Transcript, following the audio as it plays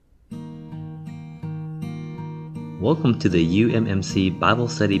Welcome to the UMMC Bible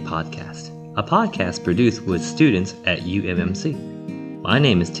Study Podcast, a podcast produced with students at UMMC. My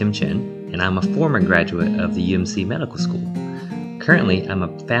name is Tim Chen, and I'm a former graduate of the UMC Medical School. Currently, I'm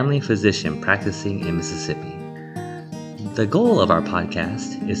a family physician practicing in Mississippi. The goal of our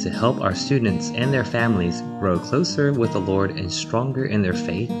podcast is to help our students and their families grow closer with the Lord and stronger in their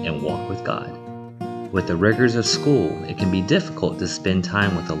faith and walk with God. With the rigors of school, it can be difficult to spend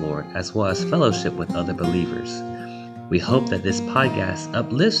time with the Lord as well as fellowship with other believers. We hope that this podcast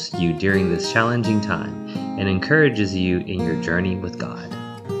uplifts you during this challenging time and encourages you in your journey with God.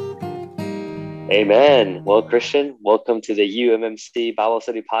 Amen. Well, Christian, welcome to the UMMC Bible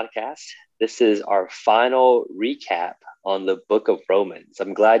Study Podcast. This is our final recap on the book of Romans.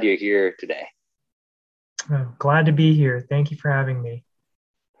 I'm glad you're here today. I'm glad to be here. Thank you for having me.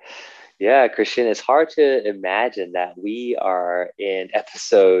 Yeah, Christian, it's hard to imagine that we are in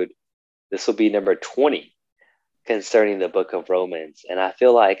this will be number 20 concerning the book of Romans. And I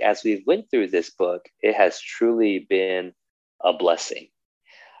feel like as we went through this book, it has truly been a blessing.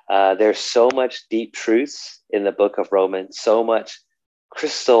 There's so much deep truths in the book of Romans, so much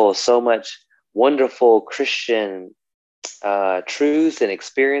so much wonderful Christian truths and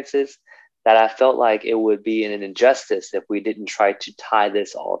experiences that I felt like it would be an injustice if we didn't try to tie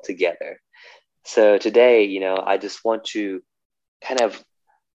this all together. So today, I just want to kind of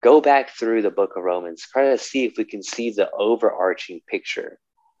go back through the book of Romans, try to see if we can see the overarching picture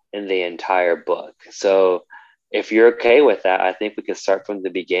in the entire book. So if you're okay with that, I think we can start from the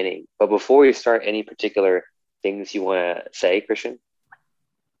beginning. But before we start, any particular things you want to say, Christian?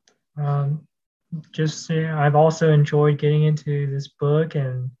 I've also enjoyed getting into this book,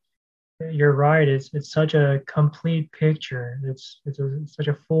 and you're right. It's such a complete picture. It's such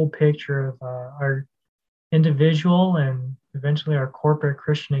a full picture of our individual and eventually our corporate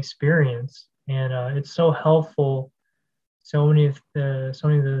Christian experience, and it's so helpful. So many of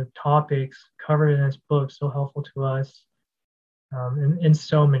the topics covered in this book so helpful to us in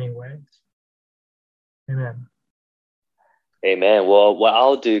so many ways. Amen. Amen. Well, what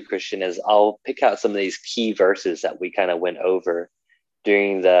I'll do, Christian, is I'll pick out some of these key verses that we kind of went over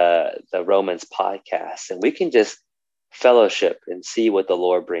during the Romans podcast, and we can just fellowship and see what the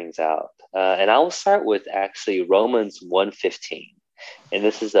Lord brings out. And I will start with actually Romans 1:15. And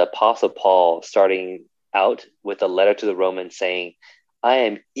this is the Apostle Paul starting out with a letter to the Romans saying, I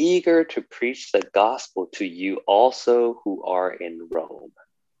am eager to preach the gospel to you also who are in Rome.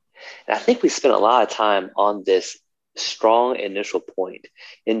 And I think we spent a lot of time on this strong initial point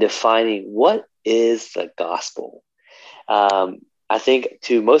in defining what is the gospel. I think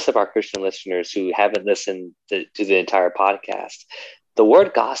to most of our Christian listeners who haven't listened to the entire podcast, the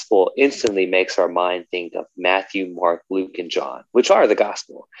word gospel instantly makes our mind think of Matthew, Mark, Luke, and John, which are the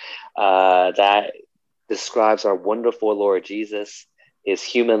gospel. That describes our wonderful Lord Jesus, his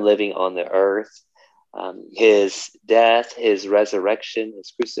human living on the earth, his death, his resurrection,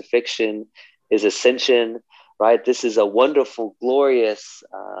 his crucifixion, his ascension, right? This is a wonderful, glorious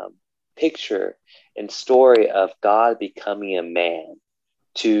picture and story of God becoming a man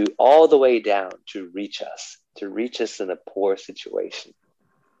to all the way down to reach us in a poor situation.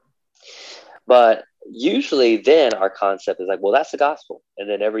 But usually then our concept is like, well, that's the gospel. And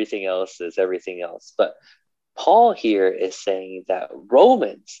then everything else is everything else. But Paul here is saying that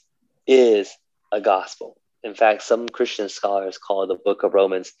Romans is a gospel. In fact, some Christian scholars call the book of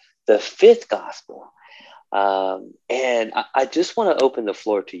Romans the fifth gospel. And I just want to open the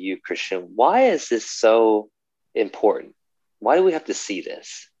floor to you, Christian. Why is this so important? Why do we have to see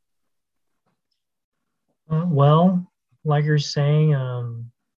this? Well, like you're saying,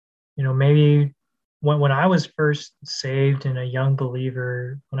 maybe when I was first saved and a young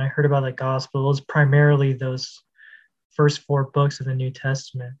believer, when I heard about the gospel, it was primarily those first 4 books of the New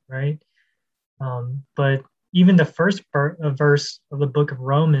Testament, right? But even the first verse of the book of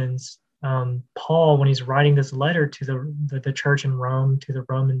Romans, Paul, when he's writing this letter to the church in Rome, to the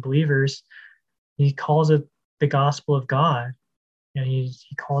Roman believers, he calls it the gospel of God. And he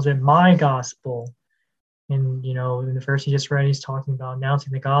calls it my gospel. And, in the verse he just read, he's talking about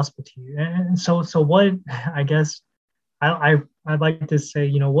announcing the gospel to you. And so what, I guess, I'd like to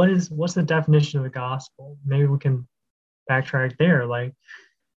say, what's the definition of the gospel? Maybe we can backtrack there. Like,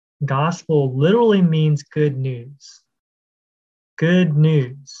 gospel literally means good news. Good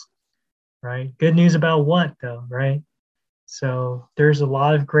news, right? Good news about what, though, right? So there's a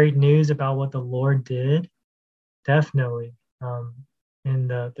lot of great news about what the Lord did, definitely. In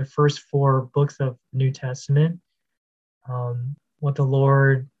the first 4 books of New Testament, what the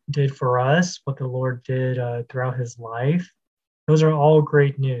Lord did for us, what the Lord did throughout his life, those are all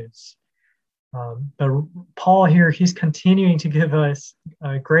great news. But Paul here, he's continuing to give us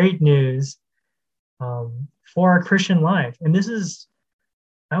great news for our Christian life. And this is,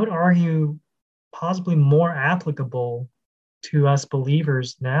 I would argue, possibly more applicable to us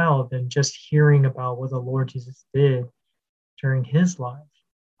believers now than just hearing about what the Lord Jesus did during his life.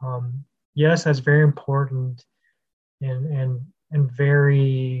 Yes, that's very important and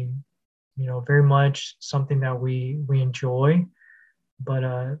very, very much something that we enjoy. But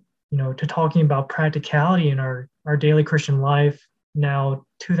to talking about practicality in our daily Christian life now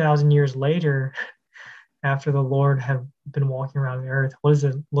 2,000 years later, after the Lord have been walking around the earth, what does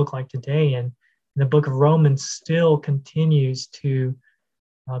it look like today? And the book of Romans still continues to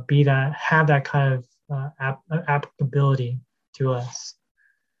have that kind of applicability to us.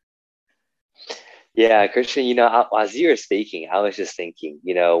 Yeah, Christian, as you were speaking, I was just thinking,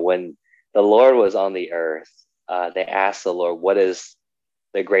 when the Lord was on the earth, they asked the Lord, what is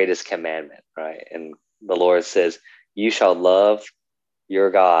the greatest commandment, right? And the Lord says, you shall love your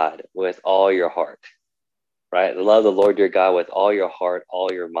God with all your heart, right? Love the Lord your God with all your heart,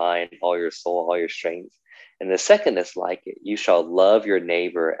 all your mind, all your soul, all your strength. And the second is like it, you shall love your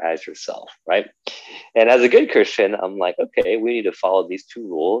neighbor as yourself, right? And as a good Christian, I'm like, okay, we need to follow these two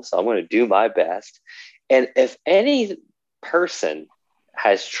rules. So I'm going to do my best. And if any person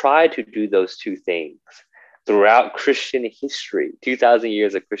has tried to do those two things throughout Christian history, 2,000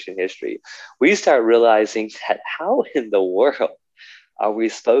 years of Christian history, we start realizing that how in the world are we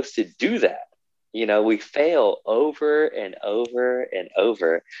supposed to do that? We fail over and over and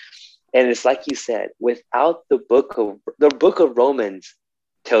over. And it's like you said, without the book of Romans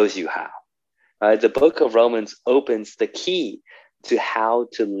tells you how. The book of Romans opens the key to how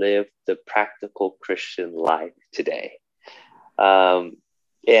to live the practical Christian life today. And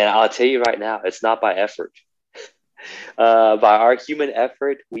I'll tell you right now, it's not by effort. By our human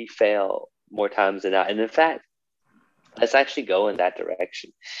effort, we fail more times than not. And in fact, let's actually go in that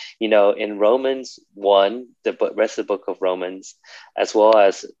direction. In Romans 1, the rest of the book of Romans, as well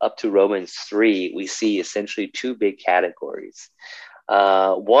as up to Romans 3, we see essentially two big categories.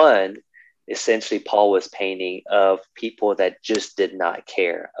 One, essentially, Paul was painting of people that just did not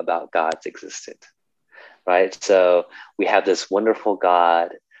care about God's existence, right? So we have this wonderful God,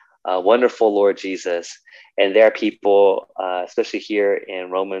 wonderful Lord Jesus, and there are people, especially here in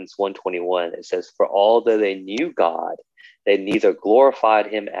Romans 1:21, it says, for all that they knew God, they neither glorified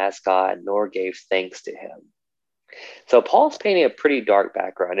him as God nor gave thanks to him. So Paul's painting a pretty dark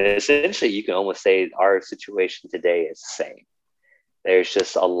background. And essentially, you can almost say our situation today is the same. There's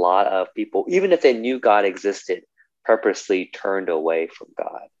just a lot of people, even if they knew God existed, purposely turned away from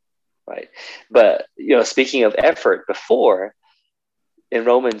God, right? But, speaking of effort, before, in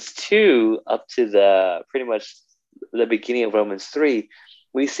Romans 2 up to pretty much the beginning of Romans 3,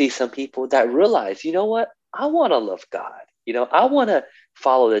 we see some people that realize, you know what? I want to love God. I want to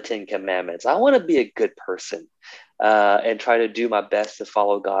follow the 10 Commandments. I want to be a good person and try to do my best to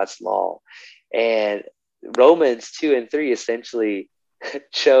follow God's law. And Romans 2 and 3 essentially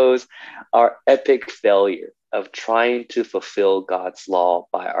shows our epic failure of trying to fulfill God's law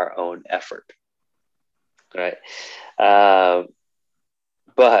by our own effort, right?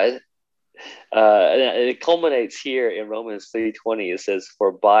 But it culminates here in Romans 3:20. It says,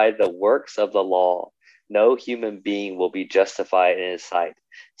 for by the works of the law, no human being will be justified in his sight,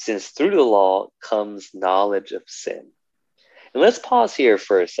 since through the law comes knowledge of sin. And let's pause here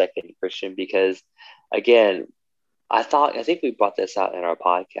for a second, Christian, because again, I think we brought this out in our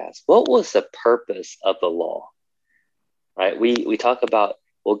podcast. What was the purpose of the law? Right? We talk about,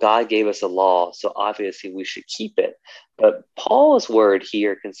 well, God gave us a law, so obviously we should keep it. But Paul's word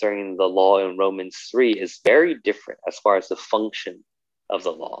here concerning the law in Romans 3 is very different as far as the function of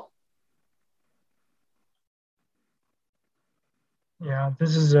the law. Yeah,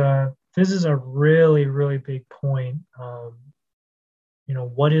 this is a really, really big point.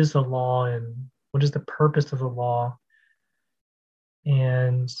 What is the law and what is the purpose of the law?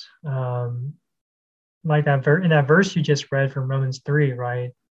 And like in that verse you just read from Romans 3,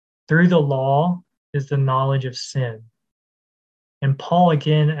 right? Through the law is the knowledge of sin. And Paul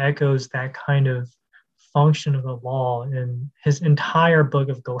again echoes that kind of function of the law in his entire book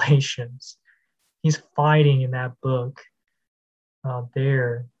of Galatians. He's fighting in that book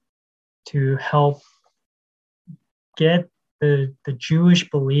there to help get the Jewish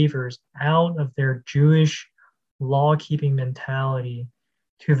believers out of their Jewish law-keeping mentality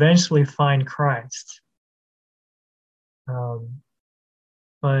to eventually find Christ.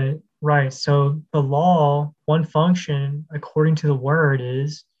 But right, so the law, one function according to the word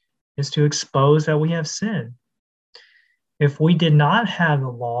is to expose that we have sin. If we did not have the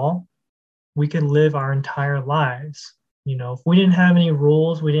law, we could live our entire lives. If we didn't have any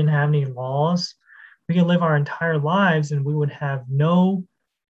rules, we didn't have any laws, we could live our entire lives and we would have no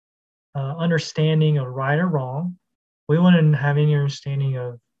understanding of right or wrong. We wouldn't have any understanding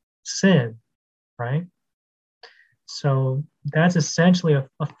of sin, right? So that's essentially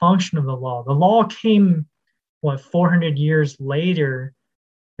a function of the law. The law came, 400 years later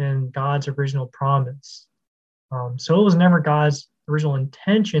than God's original promise. So it was never God's original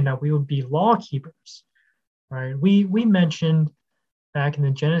intention that we would be law keepers, right? We mentioned back in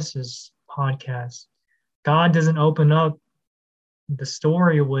the Genesis podcast, God doesn't open up the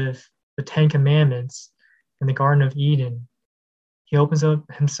story with the Ten Commandments in the Garden of Eden. He opens up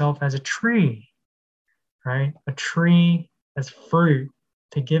himself as a tree, right? A tree as fruit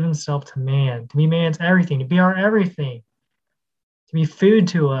to give himself to man, to be man's everything, to be our everything, to be food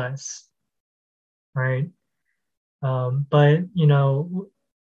to us, right? But,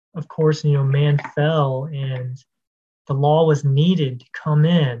 of course, man fell and the law was needed to come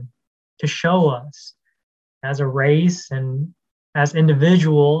in to show us as a race and as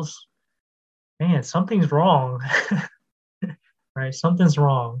individuals, man, something's wrong, right? Something's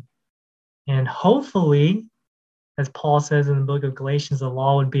wrong. And hopefully, as Paul says in the book of Galatians, the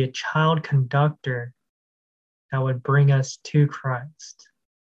law would be a child conductor that would bring us to Christ.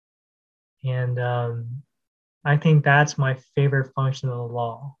 And I think that's my favorite function of the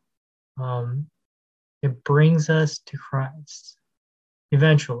law. It brings us to Christ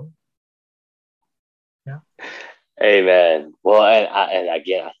eventually. Yeah. Amen. Well, and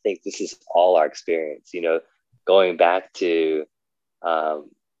again, I think this is all our experience. Going back to,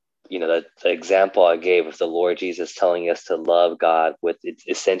 the example I gave of the Lord Jesus telling us to love God with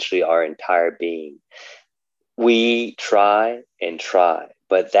essentially our entire being. We try and try,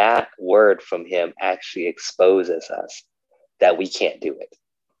 but that word from him actually exposes us that we can't do it,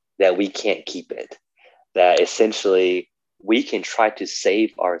 that we can't keep it, that essentially we can try to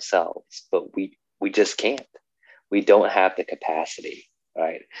save ourselves, but we just can't. We don't have the capacity,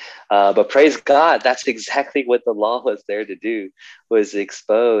 right? But praise God, that's exactly what the law was there to do, was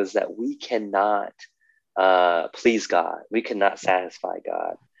expose that we cannot please God. We cannot satisfy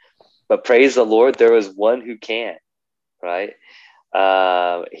God. But praise the Lord, there is one who can, right?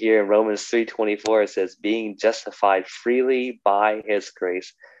 Here in Romans 3:24, it says, being justified freely by his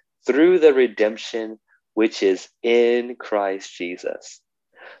grace through the redemption which is in Christ Jesus.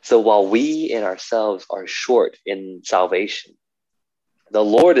 So while we in ourselves are short in salvation, the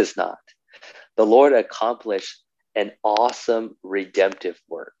Lord is not. The Lord accomplished an awesome redemptive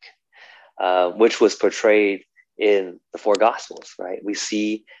work, which was portrayed in the four Gospels, right? We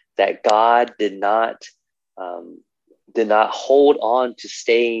see that God did not hold on to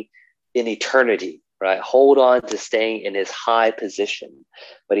staying in eternity, right? Hold on to staying in his high position,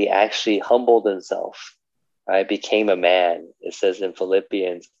 but he actually humbled himself, right? Became a man. It says in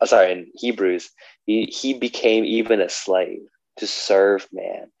in Hebrews, he became even a slave to serve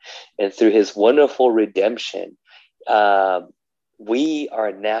man. And through his wonderful redemption, we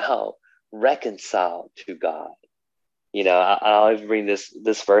are now reconciled to God. I'll even bring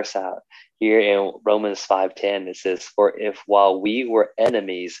this verse out here in Romans 5:10. It says, for if while we were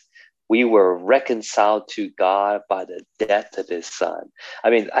enemies, we were reconciled to God by the death of his son. I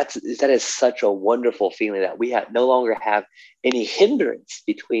mean, that is such a wonderful feeling that we no longer have any hindrance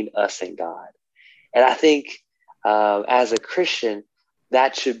between us and God. And I think as a Christian,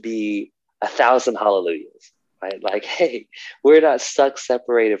 that should be 1,000 hallelujahs. Right? Like, hey, we're not stuck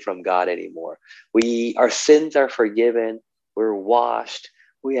separated from God anymore. Our sins are forgiven. We're washed.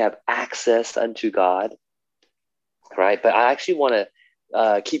 We have access unto God. Right? But I actually want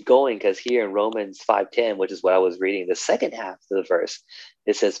to keep going, because here in Romans 5:10, which is what I was reading, the second half of the verse,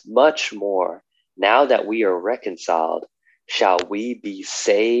 it says, much more, now that we are reconciled, shall we be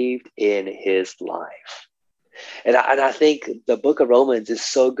saved in his life. And I think the book of Romans is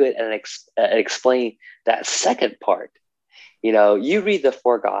so good at explaining that second part. You read the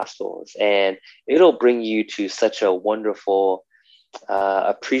four Gospels and it'll bring you to such a wonderful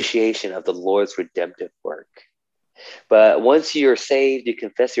appreciation of the Lord's redemptive work. But once you're saved, you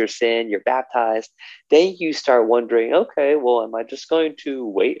confess your sin, you're baptized, then you start wondering, okay, well, am I just going to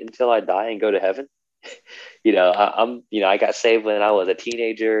wait until I die and go to heaven? I got saved when I was a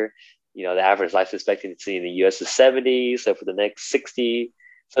teenager. The average life expectancy in the US is 70. So for the next 60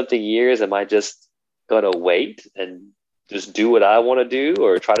 something years, am I just going to wait and just do what I want to do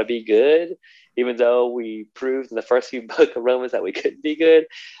or try to be good, even though we proved in the first few books of Romans that we couldn't be good?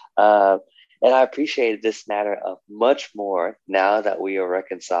 And I appreciated this matter of much more, now that we are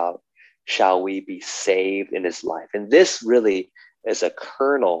reconciled, shall we be saved in his life. And this really is a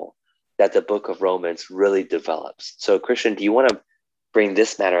kernel that the book of Romans really develops. So, Christian, do you want to bring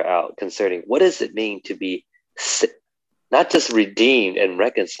this matter out concerning what does it mean to be not just redeemed and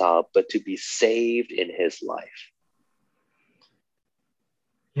reconciled, but to be saved in his life?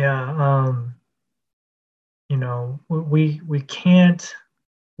 Yeah, we can't,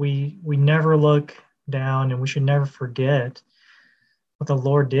 we never look down, and we should never forget what the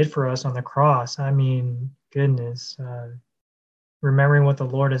Lord did for us on the cross. I mean, goodness, remembering what the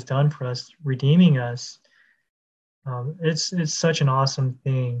Lord has done for us, redeeming us, it's such an awesome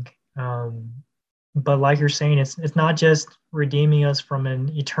thing. But like you're saying, it's not just redeeming us from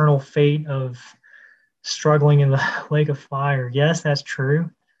an eternal fate of struggling in the lake of fire. Yes, that's true.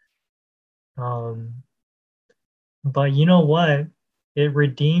 But you know what? It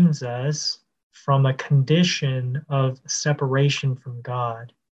redeems us from a condition of separation from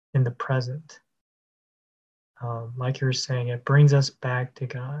God in the present. Like you were saying, it brings us back to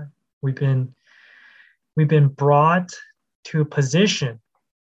God. We've been brought to a position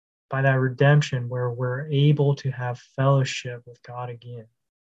by that redemption where we're able to have fellowship with God again.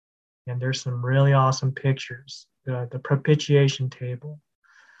 And there's some really awesome pictures. The propitiation table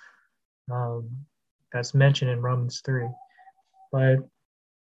that's mentioned in Romans 3. But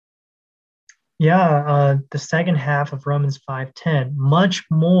yeah, the second half of Romans 5:10, much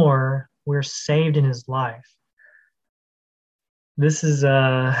more we're saved in his life. This is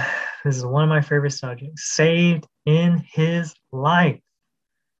one of my favorite subjects. Saved in his life.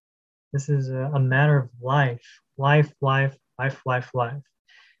 This is a matter of life. Life.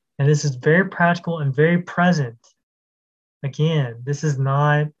 And this is very practical and very present. Again, this is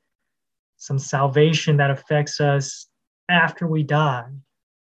not some salvation that affects us after we die.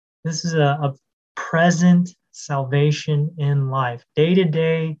 This is a present salvation in life, day to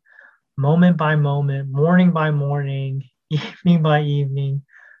day, moment by moment, morning by morning, evening by evening,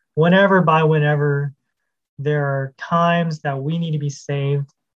 whenever by whenever. There are times that we need to be saved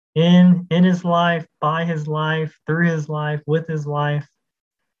in his life, by his life, through his life, with his life.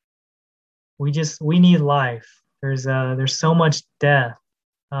 We need life. There's so much death.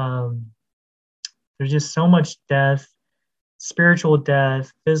 There's just so much death, spiritual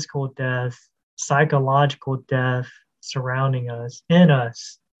death, physical death, psychological death surrounding us, in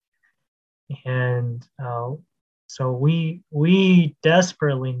us. And so we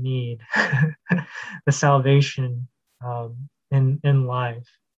desperately need the salvation in life.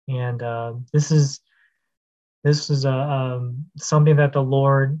 And this is something that the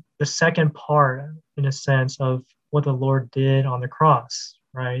Lord, the second part, in a sense, of what the Lord did on the cross,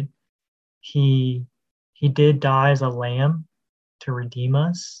 right? He did die as a lamb to redeem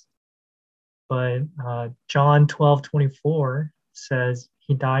us, but John 12:24 says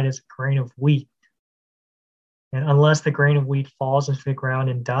he died as a grain of wheat. And unless the grain of wheat falls into the ground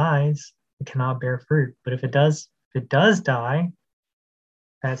and dies, it cannot bear fruit. But if it does die,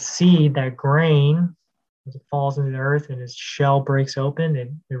 that seed, that grain, as it falls into the earth and its shell breaks open,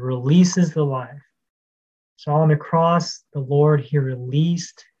 it releases the life. So on the cross, the Lord, he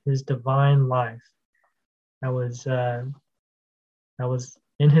released his divine life that was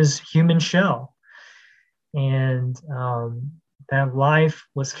in his human shell. And that life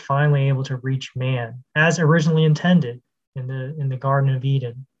was finally able to reach man as originally intended in the Garden of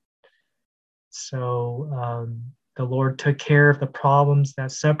Eden. So the Lord took care of the problems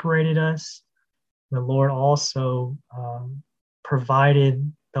that separated us. The Lord also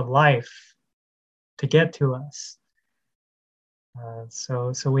provided the life to get to us.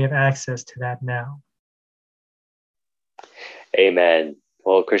 So we have access to that now. Amen.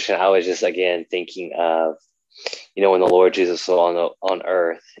 Well, Christian, I was just again thinking of, when the Lord Jesus was on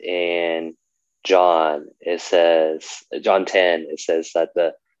earth in John 10, it says that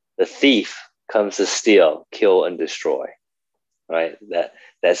the thief comes to steal, kill, and destroy, right?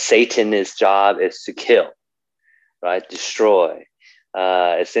 That Satan's job is to kill, right? Destroy,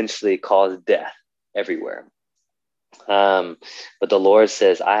 essentially cause death everywhere. But the Lord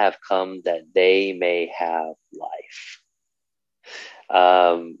says, I have come that they may have life.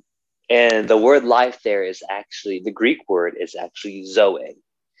 And the word life there is actually, the Greek word is actually zoe,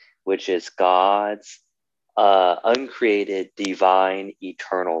 which is God's uncreated, divine,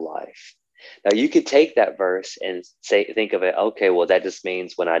 eternal life. Now you could take that verse and think of it, okay, well, that just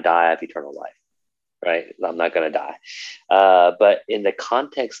means when I die, I have eternal life, right? I'm not going to die. But in the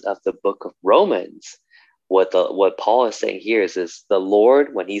context of the book of Romans, what Paul is saying here is the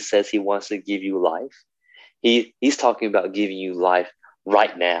Lord, when he says he wants to give you life, he's talking about giving you life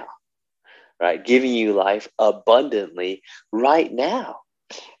right now, right? Giving you life abundantly right now.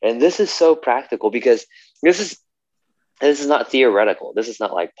 And this is so practical because this this is not theoretical. This is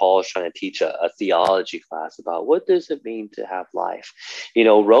not like Paul is trying to teach a theology class about what does it mean to have life.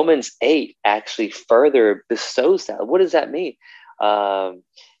 Romans 8 actually further bestows that. What does that mean? I'll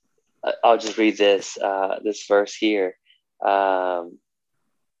just read this verse here. In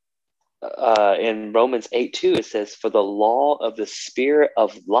Romans 8:2, it says, "For the law of the Spirit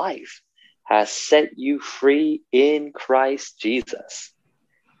of life has set you free in Christ Jesus."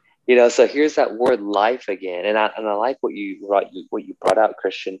 So here's that word life again. And I like what you brought out,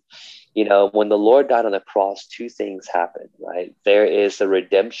 Christian. When the Lord died on the cross, two things happened, right? There is the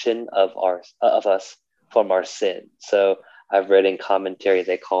redemption of us from our sin. So I've read in commentary,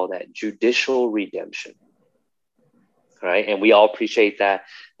 they call that judicial redemption, right? And we all appreciate that.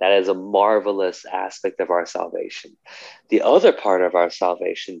 That is a marvelous aspect of our salvation. The other part of our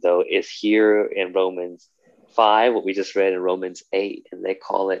salvation, though, is here in Romans 5, what we just read in Romans 8, and they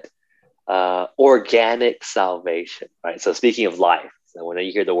call it organic salvation, right? So speaking of life, so when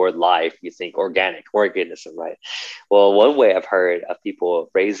you hear the word life, you think organic, organism, right? Well, one way I've heard of people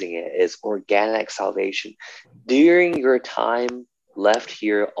phrasing it is organic salvation. During your time left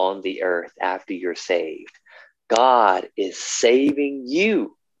here on the earth after you're saved, God is saving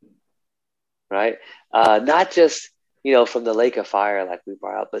you, right? Not just, from the lake of fire like we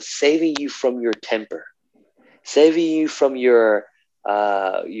brought up, but saving you from your temper, saving you from your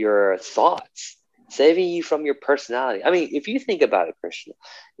thoughts, saving you from your personality. I mean, if you think about it, Christian,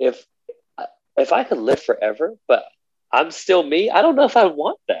 if I could live forever, but I'm still me, I don't know if I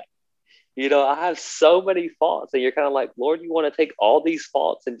want that. I have so many faults, and you're kind of like, Lord, you want to take all these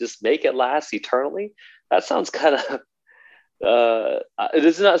faults and just make it last eternally? That sounds kind of, it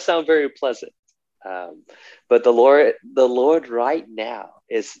does not sound very pleasant. But the Lord right now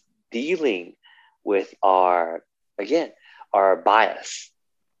is dealing with our bias,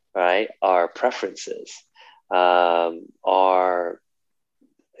 right? Our preferences, our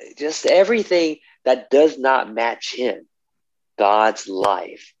just everything that does not match him. God's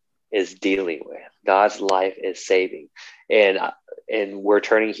life is dealing with. God's life is saving. And we're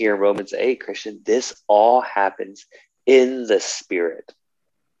turning here in Romans 8, Christian, this all happens in the Spirit.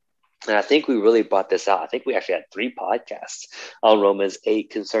 And I think we really brought this out. I think we actually had 3 podcasts on Romans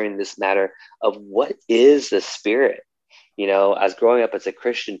 8 concerning this matter of what is the Spirit. As growing up as a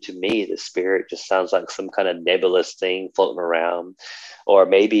Christian, to me, the Spirit just sounds like some kind of nebulous thing floating around. Or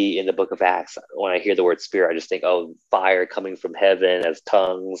maybe in the book of Acts, when I hear the word Spirit, I just think, oh, fire coming from heaven as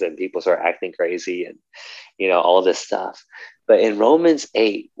tongues, and people start acting crazy and, all this stuff. But in Romans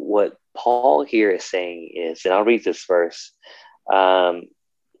 8, what Paul here is saying is, and I'll read this verse,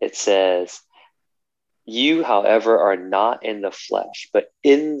 it says, "You, however, are not in the flesh, but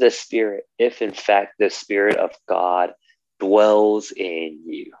in the Spirit, if in fact the Spirit of God dwells in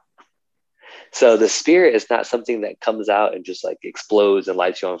you." So the Spirit is not something that comes out and just like explodes and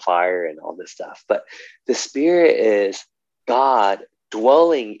lights you on fire and all this stuff. But the Spirit is God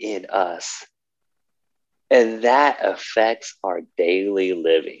dwelling in us. And that affects our daily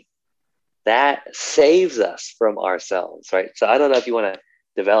living. That saves us from ourselves, right? So I don't know if you want to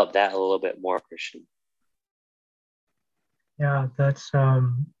develop that a little bit more, Christian. Yeah, that's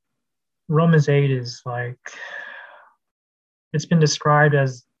Romans 8 is like, it's been described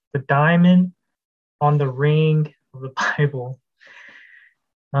as the diamond on the ring of the Bible.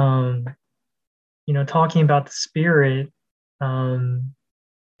 Talking about the Spirit, Romans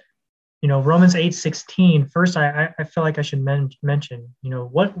 8:16. First, I feel like I should mention,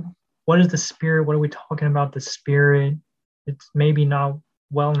 what is the Spirit? What are we talking about? The Spirit. It's maybe not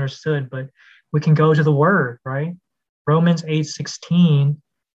well understood, but we can go to the Word, right? Romans 8:16.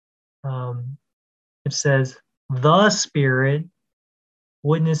 It says, "The Spirit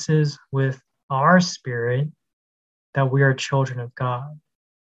witnesses with our spirit that we are children of God."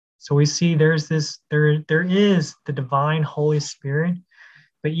 So we see there is the divine Holy Spirit,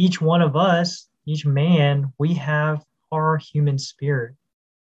 but each one of us, each man, we have our human spirit.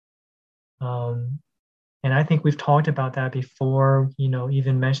 And I think we've talked about that before,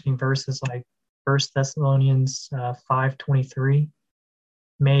 even mentioning verses like 1 Thessalonians 5:23.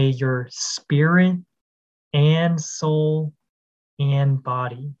 May your spirit and soul and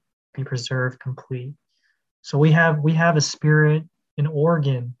body be preserved complete. So we have a spirit, an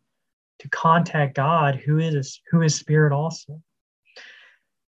organ to contact God, who is spirit also.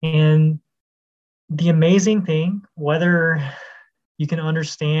 And the amazing thing, whether you can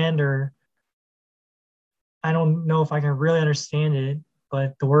understand, or I don't know if I can really understand it,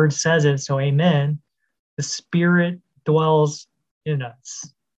 but the word says it, so amen. The Spirit dwells in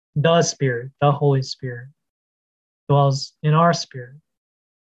us. The Spirit, the Holy Spirit, dwells in our spirit.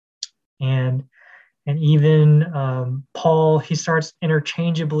 And And even Paul, he starts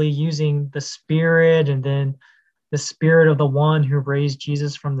interchangeably using the Spirit and then the Spirit of the one who raised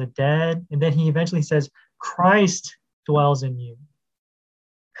Jesus from the dead. And then he eventually says, Christ dwells in you.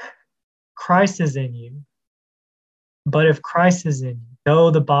 Christ is in you. But if Christ is in you,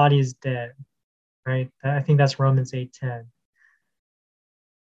 though the body is dead, right? I think that's Romans 8:10.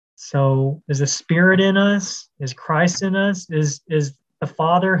 So is the Spirit in us? Is Christ in us? Is the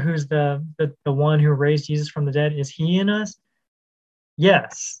Father, who's the one who raised Jesus from the dead, is he in us?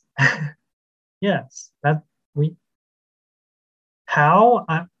 Yes. Yes. That we how?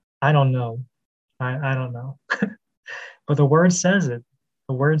 I don't know. I don't know. But the word says it.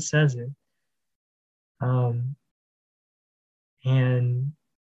 The word says it. Um, and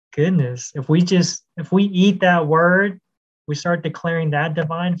goodness, if we eat that word, we start declaring that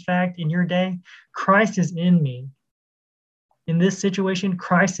divine fact in your day, Christ is in me. In this situation,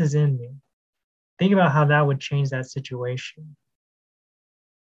 Christ is in me. Think about how that would change that situation.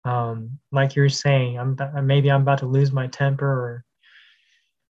 Like you're saying, maybe I'm about to lose my temper or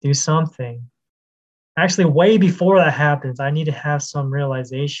do something. Actually, way before that happens, I need to have some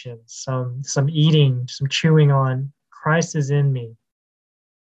realization, some eating, some chewing on Christ is in me.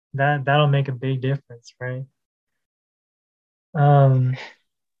 That'll make a big difference, right?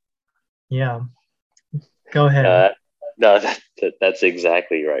 Yeah. Go ahead. No, that's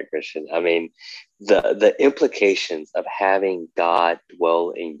exactly right, Christian. I mean, the implications of having God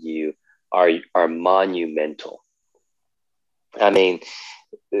dwell in you are monumental. I mean,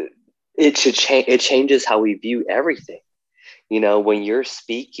 it should change. It changes how we view everything. You know, when you're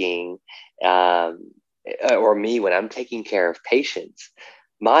speaking, or me, when I'm taking care of patients,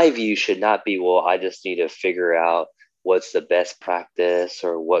 my view should not be, well, I just need to figure out what's the best practice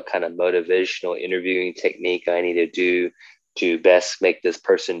or what kind of motivational interviewing technique I need to do to best make this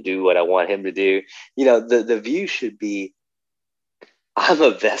person do what I want him to do. You know, the view should be, I'm a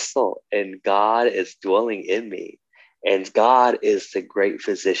vessel and God is dwelling in me. And God is the great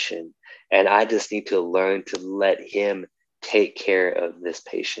physician. And I just need to learn to let him take care of this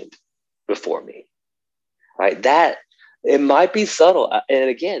patient before me. Right? That it might be subtle. And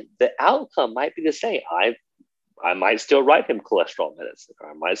again, the outcome might be the same. I might still write him cholesterol medicine,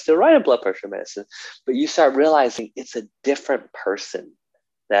 or I might still write him blood pressure medicine, but you start realizing it's a different person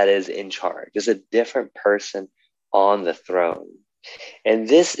that is in charge. It's a different person on the throne. And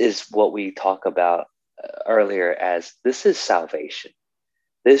this is what we talk about earlier as this is salvation.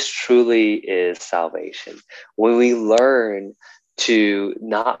 This truly is salvation. When we learn to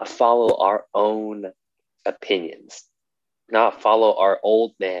not follow our own opinions, not follow our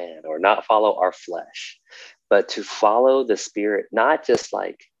old man or not follow our flesh, but to follow the Spirit, not just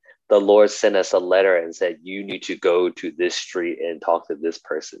like the Lord sent us a letter and said, you need to go to this street and talk to this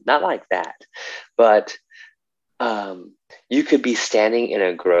person. Not like that. But you could be standing in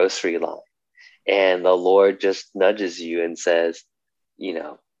a grocery line and the Lord just nudges you and says, you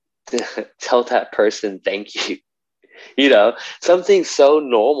know, tell that person thank you. You know, something so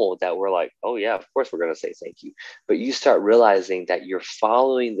normal that we're like, oh yeah, of course we're going to say thank you. But you start realizing that you're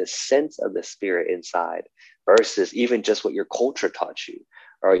following the sense of the Spirit inside versus even just what your culture taught you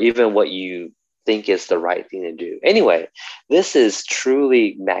or even what you think is the right thing to do. Anyway, this is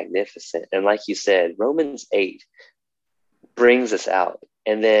truly magnificent. And like you said, Romans 8 brings us out.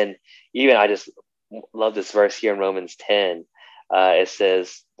 And then even I just love this verse here in Romans 10. It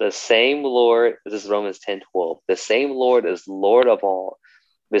says, the same Lord, this is Romans 10:12, the same Lord is Lord of all,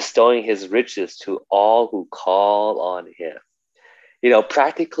 bestowing his riches to all who call on him. You know,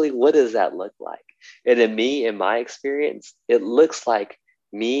 practically, what does that look like? And in my experience, it looks like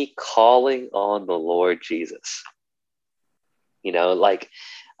me calling on the Lord Jesus. You know, like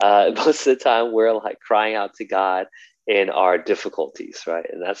most of the time we're like crying out to God in our difficulties, right?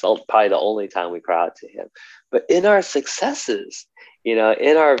 And that's probably the only time we cry out to him. But in our successes, you know,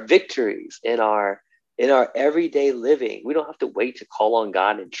 in our victories, in our everyday living, we don't have to wait to call on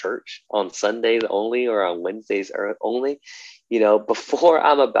God in church on Sundays only or on Wednesdays only. You know, before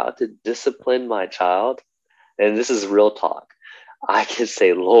I'm about to discipline my child, and this is real talk, I can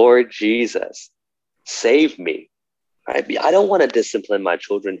say, Lord Jesus, save me. Right? I don't want to discipline my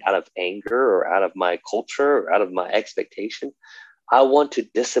children out of anger or out of my culture or out of my expectation. I want to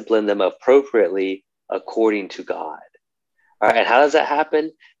discipline them appropriately according to God. All right. And how does that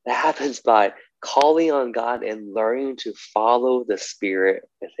happen? That happens by calling on God and learning to follow the Spirit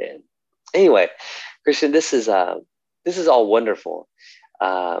within. Anyway, Christian, this is all wonderful.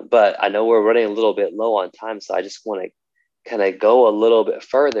 But I know we're running a little bit low on time. So I just want to kind of go a little bit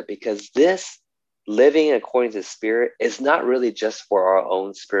further because this living according to the Spirit is not really just for our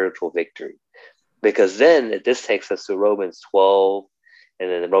own spiritual victory. Because then this takes us to Romans 12, and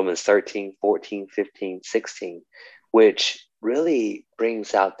then Romans 13, 14, 15, 16, which really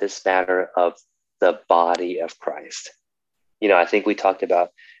brings out this matter of the body of Christ. I think we talked about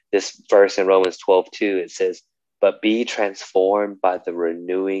this verse in Romans 12, too. It says, but be transformed by the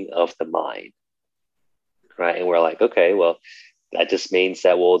renewing of the mind, right? And we're like, okay, well, that just means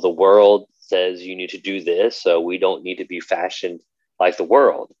that, well, the world says you need to do this, so we don't need to be fashioned like the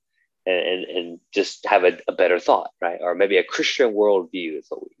world and just have a better thought, right? Or maybe a Christian worldview is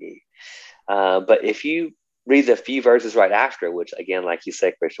what we need. But if you read the few verses right after, which again, like you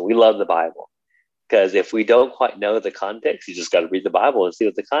said, Christian, we love the Bible, because if we don't quite know the context, you just got to read the Bible and see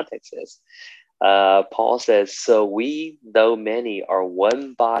what the context is. Paul says, so we, though many, are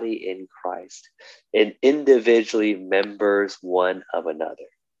one body in Christ and individually members one of another.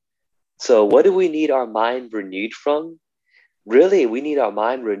 So what do we need our mind renewed from? Really, we need our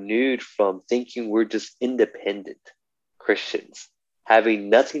mind renewed from thinking we're just independent Christians, having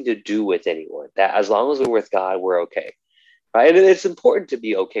nothing to do with anyone, that as long as we're with God, we're okay, right? And it's important to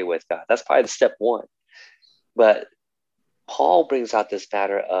be okay with God. That's probably step one. But Paul brings out this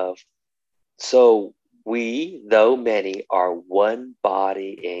matter of, so we, though many, are one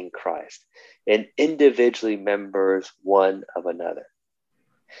body in Christ and individually members one of another.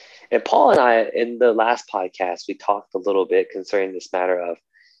 And Paul and I, in the last podcast, we talked a little bit concerning this matter of,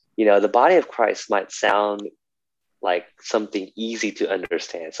 the body of Christ might sound like something easy to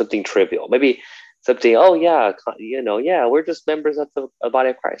understand, something trivial, maybe something, oh yeah, yeah, we're just members of the body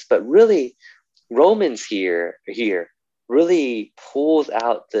of Christ. But really, Romans here really pulls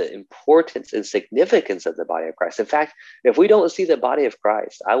out the importance and significance of the body of Christ. In fact, if we don't see the body of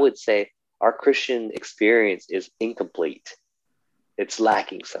Christ, I would say our Christian experience is incomplete. It's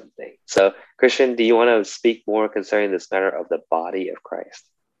lacking something. So, Christian, do you want to speak more concerning this matter of the body of Christ?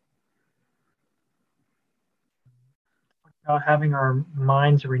 About having our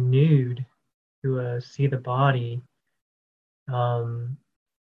minds renewed to see the body, so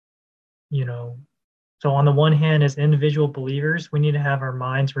on the one hand, as individual believers, we need to have our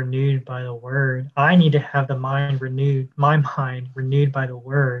minds renewed by the word. I need to have my mind renewed by the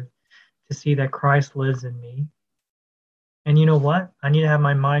word to see that Christ lives in me. And you know what? I need to have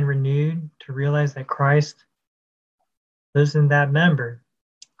my mind renewed to realize that Christ lives in that member.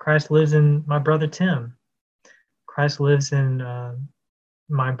 Christ lives in my brother Tim. Christ lives in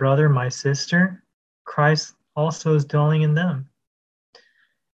my brother, my sister. Christ also is dwelling in them.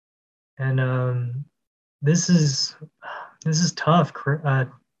 And this is tough,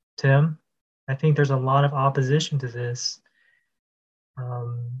 Tim. I think there's a lot of opposition to this.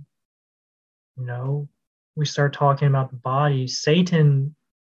 We start talking about the body. Satan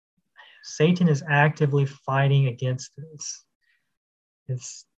is actively fighting against this.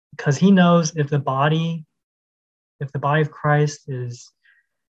 It's because he knows if the body of Christ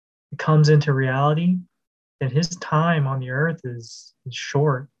comes into reality, then his time on the earth is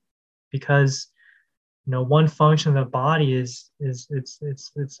short, because one function of the body is it's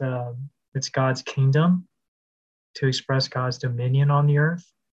God's kingdom, to express God's dominion on the earth,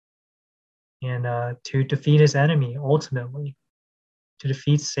 and to defeat his enemy, ultimately to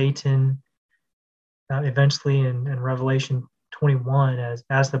defeat Satan eventually in Revelation 21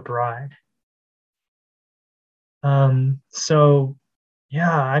 as the bride. So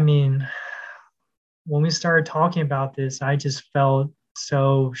yeah, I mean, when we started talking about this, I just felt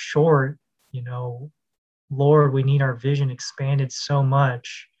so short. Lord, we need our vision expanded so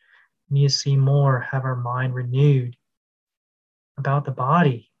much. We need to see more, have our mind renewed about the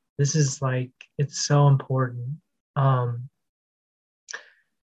body. This is it's so important. And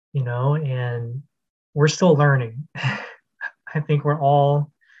we're still learning. I think we're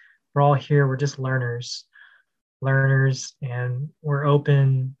all here. We're just learners, and we're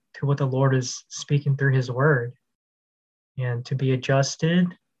open to what the Lord is speaking through his word, and to be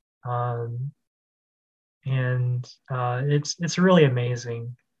adjusted. It's really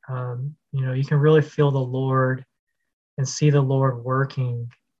amazing. You can really feel the Lord and see the Lord working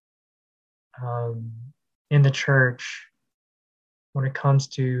in the church when it comes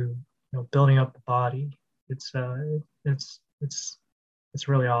to building up the body. It's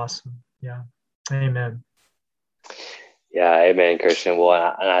really awesome. Yeah. Amen. Yeah, amen, Christian.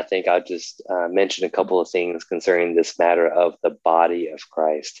 Well, and I think I'll just mention a couple of things concerning this matter of the body of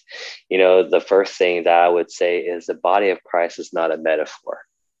Christ. The first thing that I would say is the body of Christ is not a metaphor.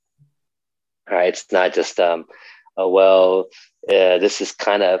 All right, it's not just this is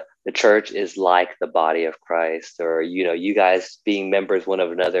kind of, the church is like the body of Christ, or you guys being members one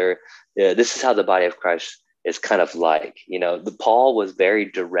of another. This is how the body of Christ is kind of like. The Paul was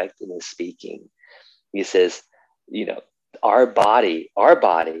very direct in his speaking He says, you know, our body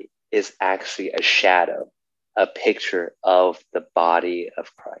is actually a shadow, a picture of the body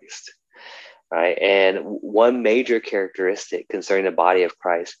of Christ. Right. And one major characteristic concerning the body of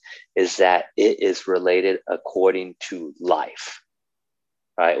Christ is that it is related according to life.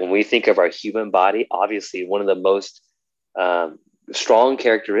 Right. When we think of our human body, obviously one of the most strong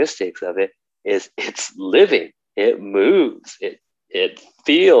characteristics of it is it's living, it moves, it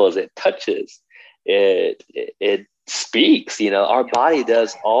feels, it touches, it speaks. You know, our body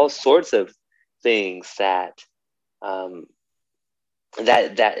does all sorts of things that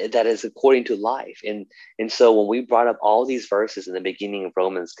that is according to life. And so when we brought up all these verses in the beginning of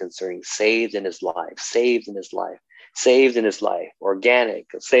Romans concerning saved in his life, saved in his life, saved in his life, organic,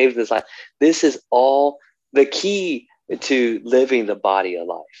 saved in his life, this is all the key to living the body of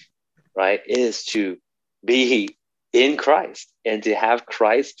life, right? It is to be in Christ and to have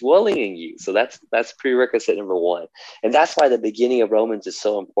Christ dwelling in you. So that's prerequisite number one. And that's why the beginning of Romans is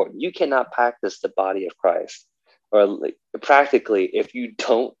so important. You cannot practice the body of Christ, or practically, if you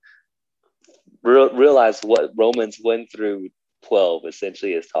don't realize what Romans 1 through 12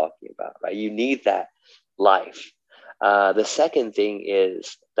 essentially is talking about, right? You need that life. The second thing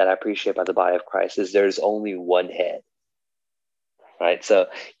is that I appreciate about the body of Christ is there's only one head, right? So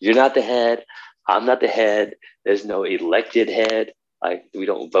you're not the head. I'm not the head. There's no elected head. Like, we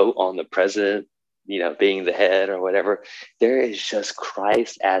don't vote on the president, you know, being the head or whatever. There is just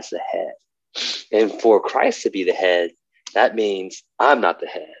Christ as the head. And for Christ to be the head, that means I'm not the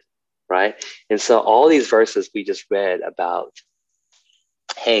head, right? And so all these verses we just read about,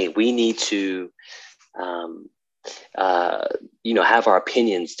 hey, we need to, have our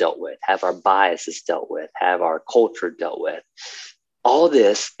opinions dealt with, have our biases dealt with, have our culture dealt with. All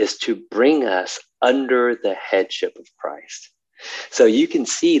this is to bring us under the headship of Christ. So you can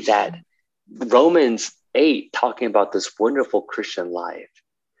see that Romans 8, talking about this wonderful Christian life,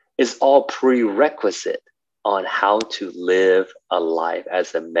 is all prerequisite on how to live a life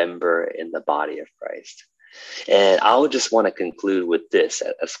as a member in the body of Christ. And I would just want to conclude with this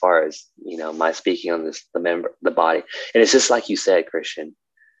as far as, my speaking on this, the body. And it's just like you said, Christian,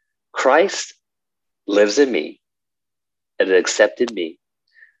 Christ lives in me and accepted me,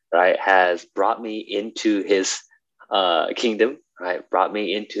 right? Has brought me into his kingdom, right? Brought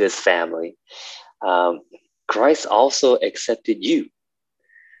me into his family. Christ also accepted you.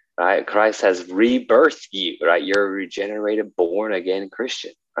 Right? Christ has rebirthed you, right? You're a regenerated, born again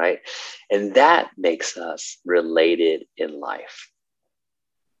Christian, right? And that makes us related in life,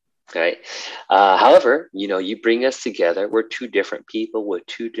 right? However, you bring us together. We're two different people with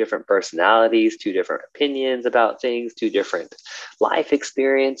two different personalities, two different opinions about things, two different life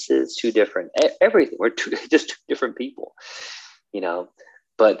experiences, two different everything. We're just two different people,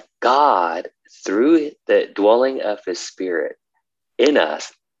 But God, through the dwelling of his Spirit in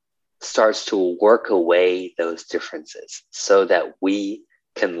us, starts to work away those differences so that we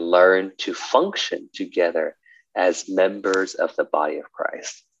can learn to function together as members of the body of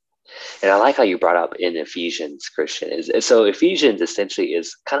Christ. And I like how you brought up in Ephesians, Christian. So Ephesians essentially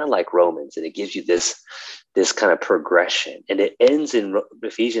is kind of like Romans, and it gives you this kind of progression. And it ends in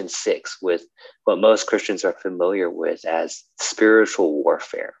Ephesians 6 with what most Christians are familiar with as spiritual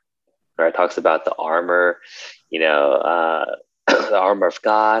warfare. Right? It talks about the armor, the armor of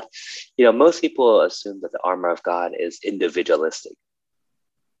God. Most people assume that the armor of God is individualistic.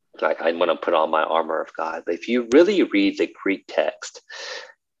 Like, I want to put on my armor of God. But if you really read the Greek text,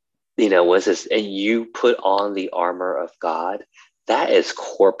 what it says, and you put on the armor of God, that is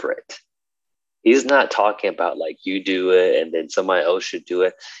corporate. He's not talking about like you do it and then somebody else should do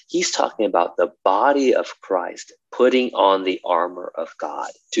it. He's talking about the body of Christ putting on the armor of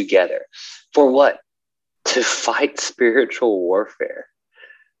God together. For what? To fight spiritual warfare,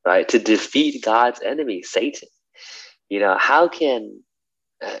 right? To defeat God's enemy, Satan. How can,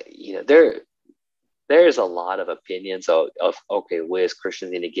 there's a lot of opinions of okay, we as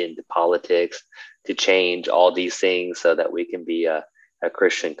Christians need to get into politics to change all these things so that we can be a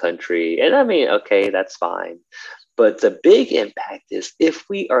Christian country. And I mean, okay, that's fine. But the big impact is if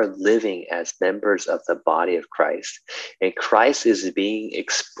we are living as members of the body of Christ and Christ is being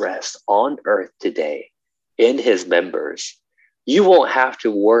expressed on earth today in his members, you won't have to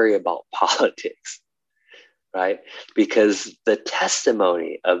worry about politics, right? Because the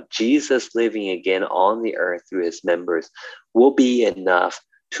testimony of Jesus living again on the earth through his members will be enough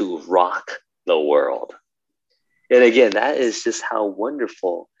to rock the world. And again, that is just how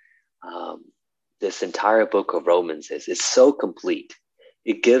wonderful this entire book of Romans is. It's so complete.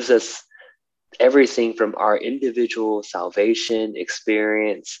 It gives us everything from our individual salvation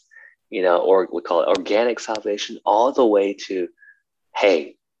experience, or we call it organic salvation, all the way to,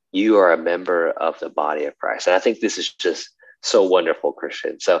 hey, you are a member of the body of Christ. And I think this is just so wonderful,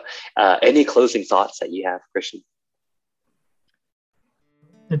 Christian. So any closing thoughts that you have, Christian?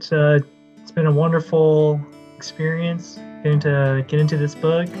 It's been a wonderful experience getting to get into this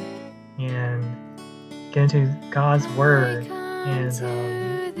book and get into God's word. And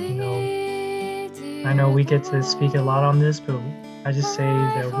I know we get to speak a lot on this, but I just say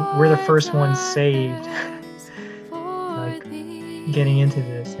that we're the first ones saved, like getting into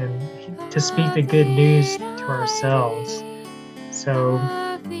this and to speak the good news to ourselves. So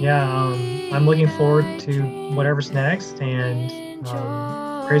I'm looking forward to whatever's next, and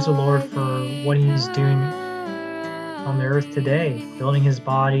praise the Lord for what He's doing on the earth today, building His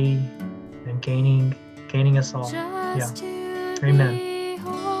body and gaining us all. Yeah. Amen.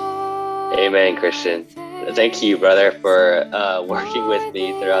 Amen, Christian. Thank you, brother, for working with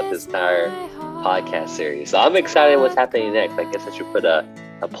me throughout this entire podcast series. So I'm excited what's happening next. I guess I should put a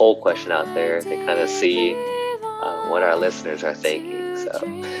poll question out there to kind of see what our listeners are thinking. So,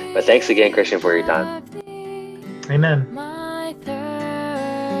 but thanks again, Christian, for your time. Amen.